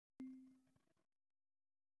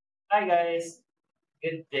Hi guys,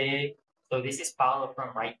 good day. So this is Paolo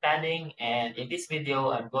from Right Planning, and in this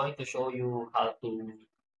video I'm going to show you how to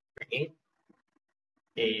create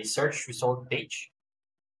a search result page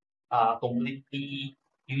completely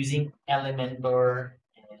using Elementor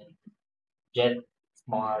and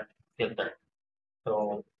JetSmartFilter.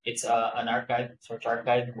 So it's an archive, search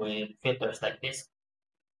archive with filters like this,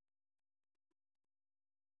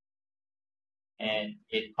 and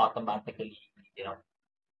it automatically, you know,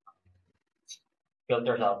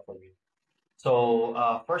 filters out for you.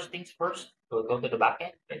 So first things first, we'll go to the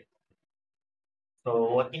backend. Okay?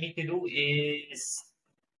 So what you need to do is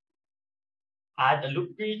add a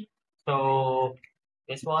loop grid. So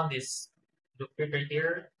this loop grid right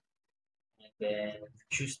here, and then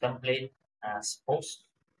choose template as post,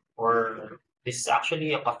 or this is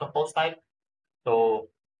actually a custom post type. So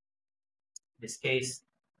in this case,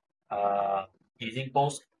 uh, using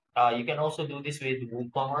post, you can also do this with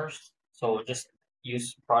WooCommerce. So just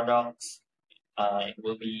use products. It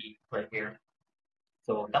will be right here.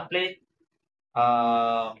 So template.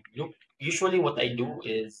 Loop. Usually, what I do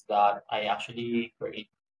is that I actually create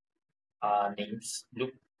names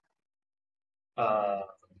loop uh,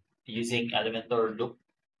 using Elementor Loop.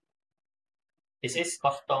 This is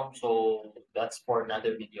custom, so that's for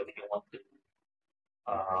another video if you want to.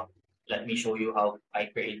 Um, Let me show you how I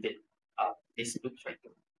created these loops right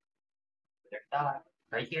here. There's that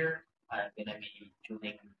right here. I'm gonna be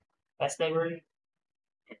choosing test library,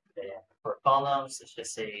 and then for columns, let's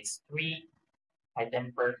just say it's 3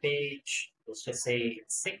 item per page. Let's just say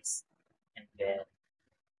it's 6, and then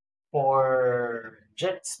for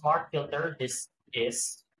JetSmartFilter, this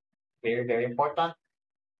is very important.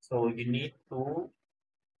 So you need to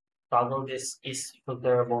toggle this is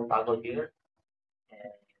filterable toggle here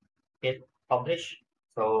and hit publish.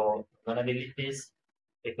 So I'm gonna delete this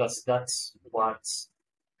because that's what's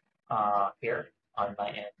here on my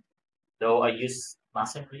end. Though I use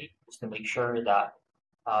massively just to make sure that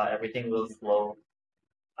everything will flow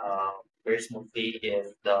very smoothly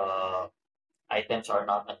if the items are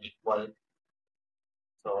not unequal.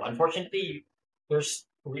 So unfortunately, there's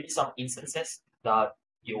really some instances that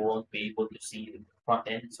you won't be able to see the front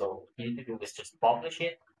end. So what you need to do is just publish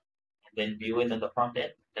it and then view it on the front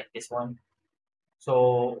end like this one.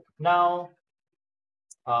 So now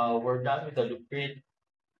we're done with the loop grid.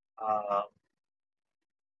 Uh,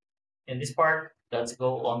 in this part, let's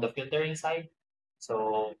go on the filtering side.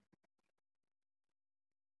 So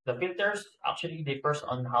the filters actually differs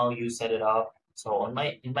on how you set it up. So in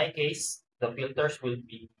my case, the filters will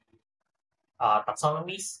be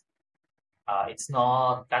taxonomies. It's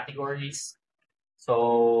not categories.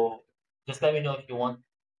 So just let me know if you want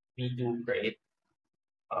me to create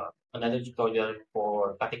another tutorial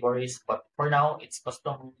for categories. But for now, it's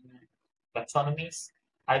custom taxonomies.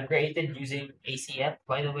 I've created using ACF,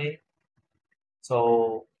 by the way.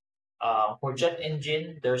 So for Jet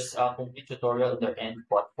Engine, there's a complete tutorial at their end,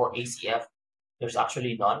 but for ACF, there's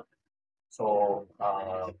actually none. So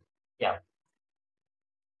yeah,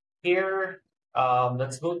 here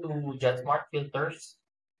let's go to JetSmartFilters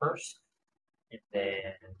first, and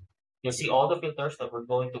then you'll see all the filters that we're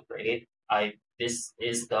going to create. This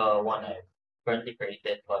is the one I currently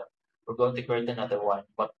created, but we're going to create another one.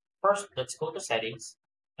 But first, let's go to settings,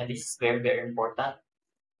 and this is very important.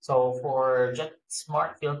 So for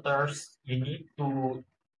JetSmartFilters, you need to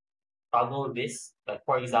toggle this. Like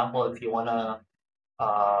for example, if you wanna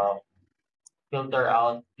uh, filter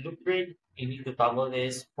out loop grid, you need to toggle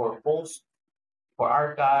this for post, for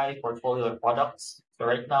archive, portfolio, and products. So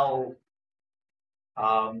right now,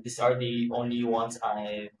 these are the only ones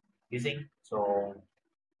I'm using. So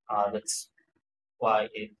that's why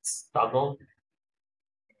it's toggled.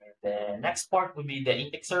 And the next part would be the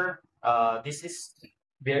indexer. This is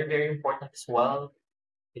very important as well.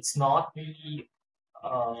 It's not really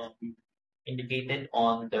um, indicated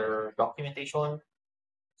on their documentation.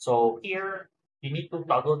 So here you need to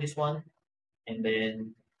toggle this one, and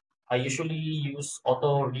then I usually use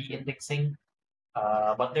auto re-indexing,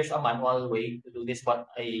 but there's a manual way to do this. But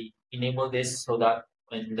I enable this so that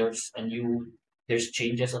when there's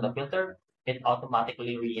changes on the filter, it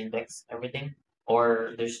automatically re-index everything.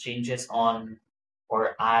 Or there's changes on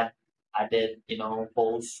or added,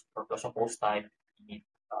 post or custom post type.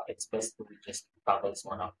 It's best to just toggle this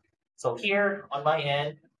one up. So here on my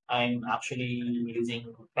end, I'm actually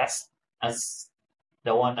using test as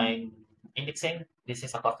the one I'm indexing. This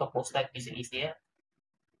is a custom post type using ECF.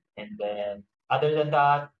 And then other than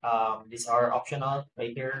that, these are optional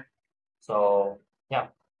right here. So yeah.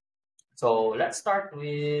 So let's start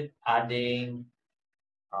with adding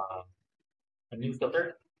uh, a new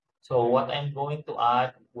filter. So what I'm going to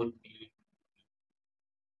add would be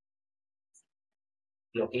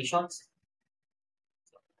locations.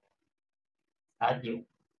 Add new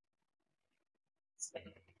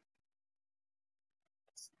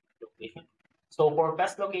location. So for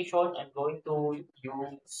best location, I'm going to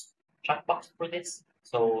use checkbox for this.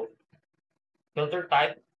 So filter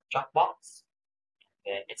type checkbox.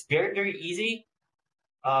 And it's very easy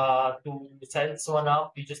to set this one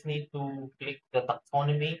up. You just need to click the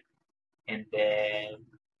taxonomy and then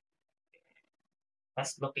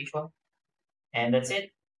best location, and that's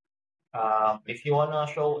it. If you wanna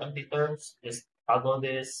show empty terms, just toggle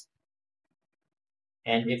this.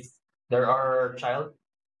 And if there are child,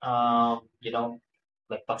 you know,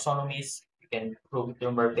 like taxonomies, you can prove the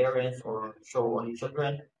number of parents or show only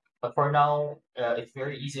children. But for now, it's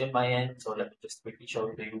very easy on my end. So let me just quickly show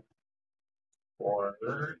it to you for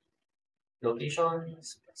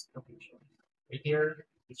locations. Locations. Right here,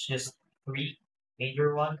 it's just three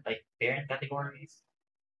major ones, like parent categories.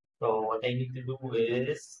 So what I need to do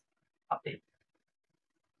is update.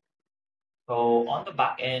 So on the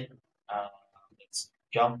back end, uh, let's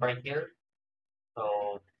jump right here. So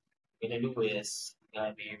what I'm gonna do is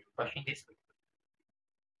gonna be refreshing this.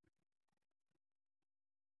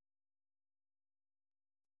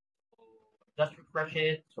 So just refresh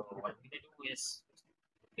it. So what I'm gonna do is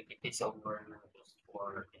take this over just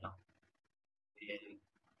for the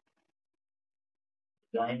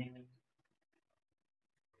designing.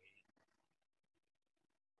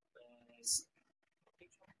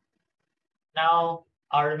 Now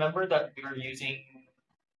I remember that we're using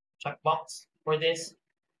checkbox for this.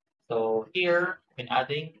 So here, when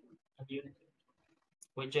adding a new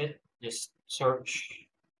widget, just search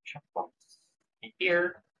checkbox. And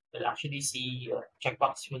here, you'll actually see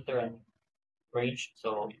checkbox filter and range.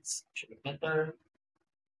 So it's actually filter.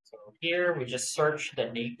 So here, we just search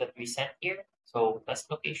the name that we sent here. So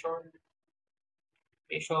best location,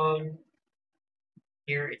 location.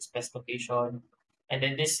 Here, it's best location. And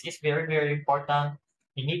then this is very important.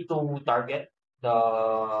 You need to target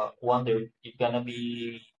the one that you're gonna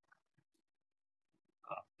be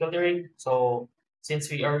filtering. So since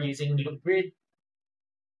we are using loop grid,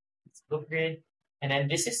 it's loop grid, and then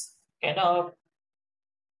this is kind of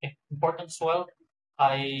important as well.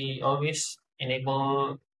 I always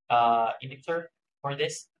enable indexer for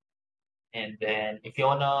this, and then if you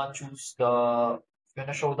wanna choose if you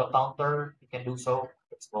wanna show the counter, you can do so.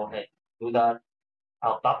 Let's go ahead do that.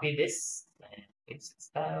 I'll copy this and paste it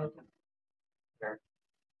style here,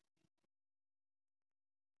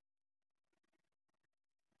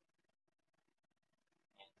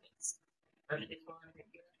 and let's merge this one right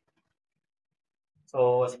here.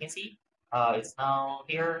 So as you can see, it's now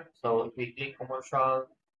here. So if we click commercial,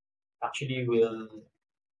 actually will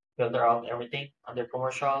filter out everything under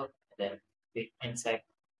commercial, and then click insect.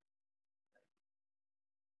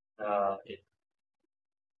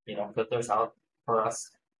 It filters out for us.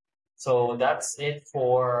 So that's it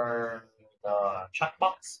for the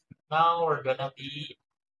checkbox. Now we're gonna be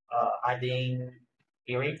adding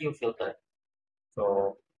a radio filter.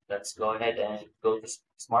 So let's go ahead and go to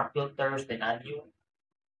smart filters, then add new.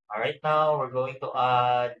 All right, now we're going to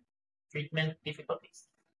add treatment difficulties.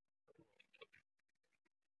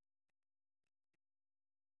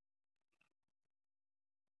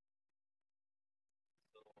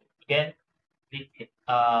 Again, click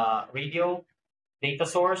radio, data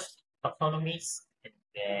source, taxonomies, and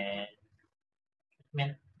then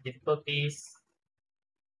treatment difficulties.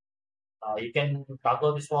 You can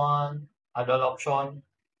toggle this one, add all option,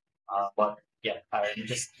 but yeah, I'm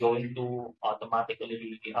just going to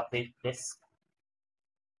automatically update this.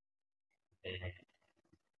 And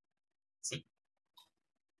see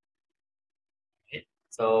it.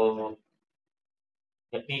 So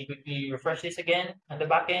let me quickly refresh this again on the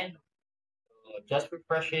back end. So just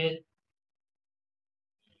refresh it.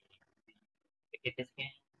 Click it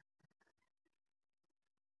again.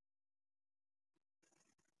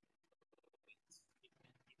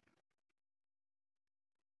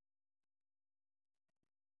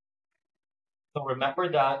 So remember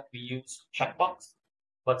that we use checkbox,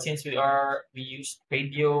 but since we use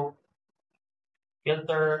radio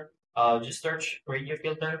filter, just search radio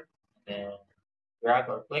filter, and then drag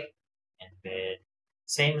or click, and then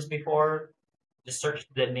same as before, just search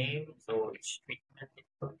the name. So it's treatment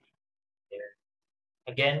there.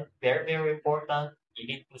 Again, very important. You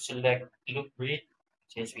need to select loop grid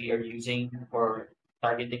since we are using or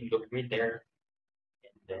targeting loop grid there.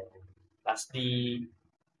 And then lastly,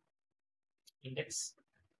 index.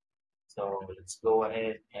 So let's go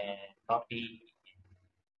ahead and copy and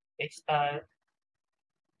paste that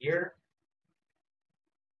here.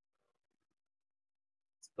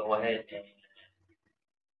 go ahead and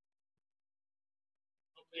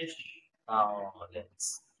publish. Now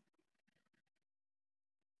let's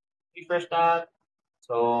refresh that.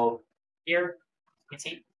 So here you can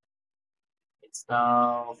see it's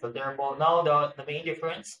now filterable. Now the main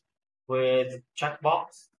difference with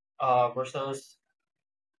checkbox versus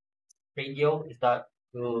radio is that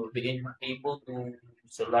you'll be able to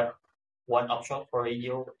select one option for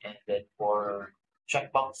radio, and then for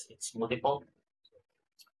checkbox it's multiple.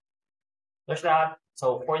 There's that.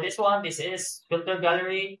 So for this one, this is filter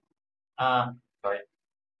gallery. Sorry,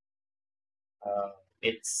 uh,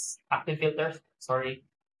 it's active filters. Sorry.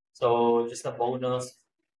 So just a bonus.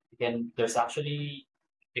 There's actually,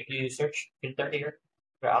 if you search filter here,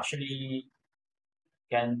 you actually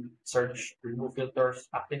can search remove filters,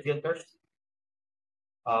 active filters.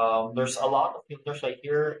 There's a lot of filters right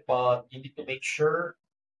here, but you need to make sure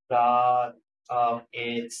that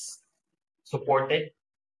it's supported.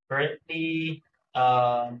 Currently,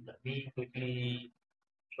 let me quickly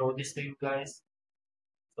show this to you guys.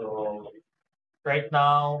 So right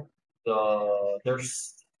now,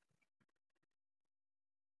 there's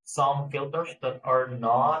some filters that are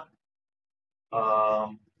not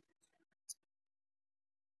um,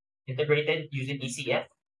 integrated using ACF.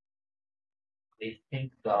 I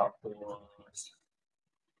think that was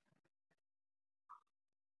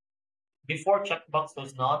before checkbox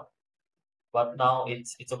was not, but now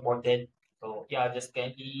it's supported. So yeah, just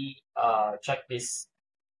kindly check this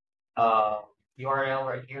uh, URL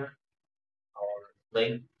right here or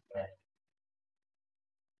link. And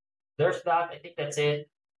there's that. I think that's it.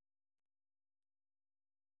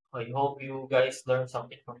 I hope you guys learned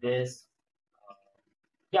something from this.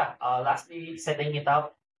 Yeah. Lastly, setting it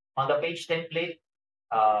up on the page template.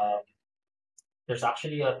 Uh, there's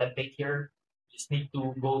actually a template here. Just need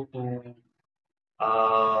to go to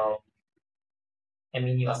uh,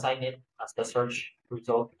 you assign it as the search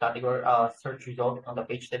result category, search result on the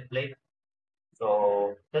page template.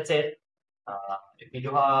 So that's it. If you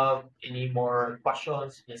do have any more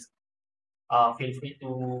questions, just feel free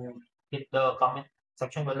to hit the comment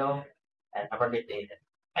section below, and have a great day.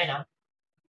 Bye now.